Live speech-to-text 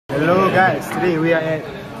Hello guys, today we are at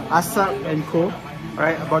Asap & Co.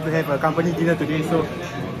 Alright, about to have a company dinner today, so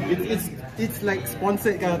it's like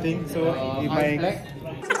sponsored kind of thing. So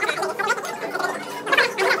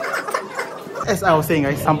as I was saying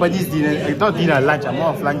guys, company's dinner, not dinner, lunch,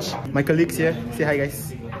 more of lunch. My colleagues here, say hi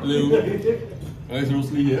guys. Hello, guys,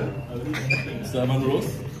 Rosely here. Saman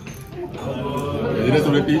Rose. Dinner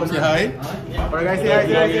already, say hi. Alright guys, say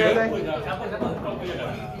hi.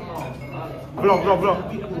 Vlog.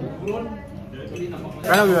 Right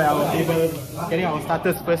now we are at our table, getting our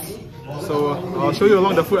starters first. So I'll show you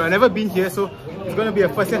along the food. I've never been here, so it's going to be a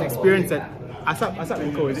first-hand experience at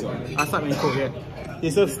Asap & Co. Is it? Asap & Co. Yeah.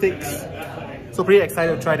 They serve steaks, so pretty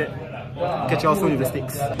excited to try that. Catch you all soon with the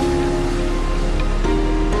steaks.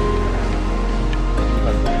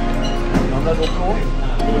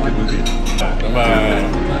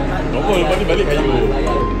 Nombor lepas ni balik kayu.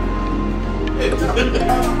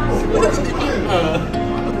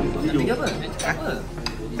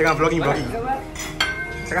 Tengah vlogging.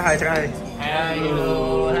 Cakap hi.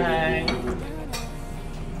 Hello, hi.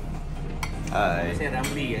 Hi. Saya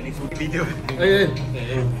Ramli, ni Video.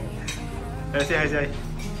 Say hi. Hi.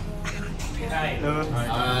 Hello.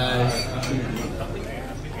 Hai.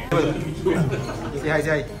 Say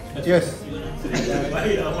hi. Cheers.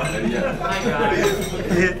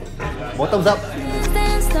 Bottoms up.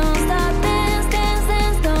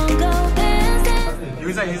 You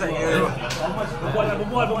inside.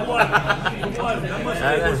 Berbual.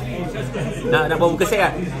 Nak bawa buka set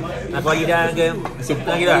kan? Nak bagi dah ke?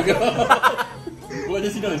 Nak kita. Buat je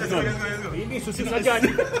sini. Ini susi saja ni.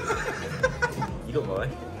 Hidup kau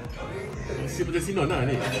Si macam Sinon lah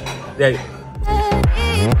ni. Dari.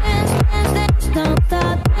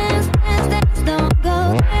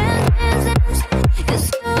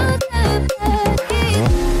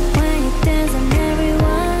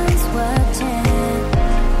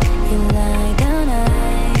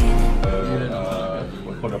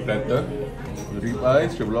 For the platter,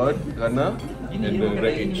 Ribeyes, Striploin, Rana, and the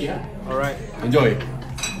red edge. Alright. Enjoy.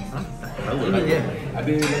 Tahu lah.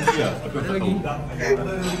 Ada lagi lah. Aku tak tahu.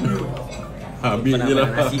 Habis je lah.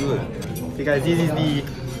 Okay guys, this is the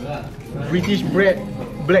British bred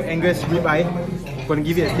Black Angus ribeye. Gonna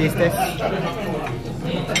give it a taste test.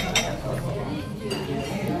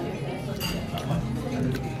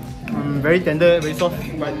 Very tender, very soft,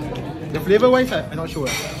 but the flavour wise, I'm not sure.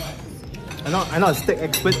 I'm not a steak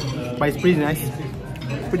expert, but it's pretty nice.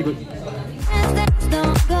 Pretty good.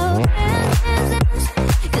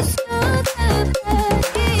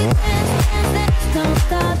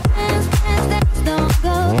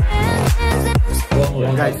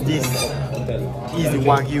 Guys, this is the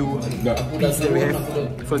Wagyu piece that we have.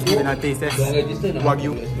 First give it a taste test.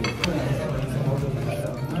 Wagyu.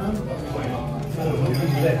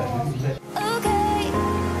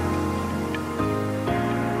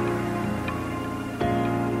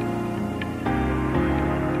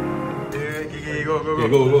 Okay,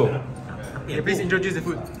 go. Okay, please introduce the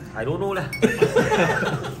food. I don't know lah.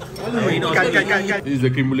 Cut. This is the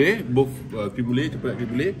creme brulee, both creme brulee, Cempedak Creme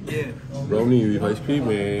Brulee, brownie with ice cream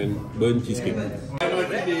and burnt cheesecake.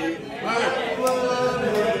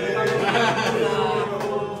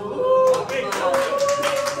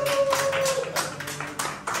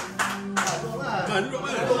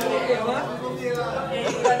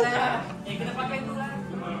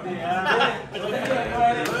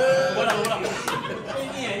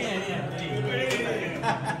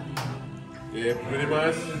 Terima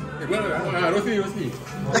kasih. Rosli.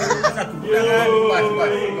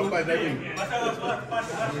 Lepas daging.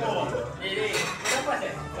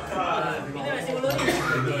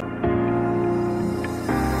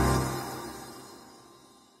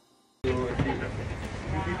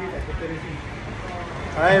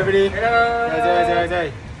 Hi everybody. Hello. Hi.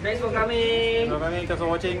 Thanks for coming. Thanks for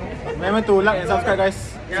watching. Remember to like and subscribe guys.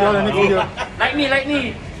 See you on the next video. Like me.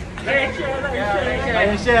 Like,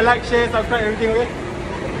 share, Like, share, subscribe, everything, okay?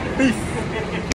 Peace.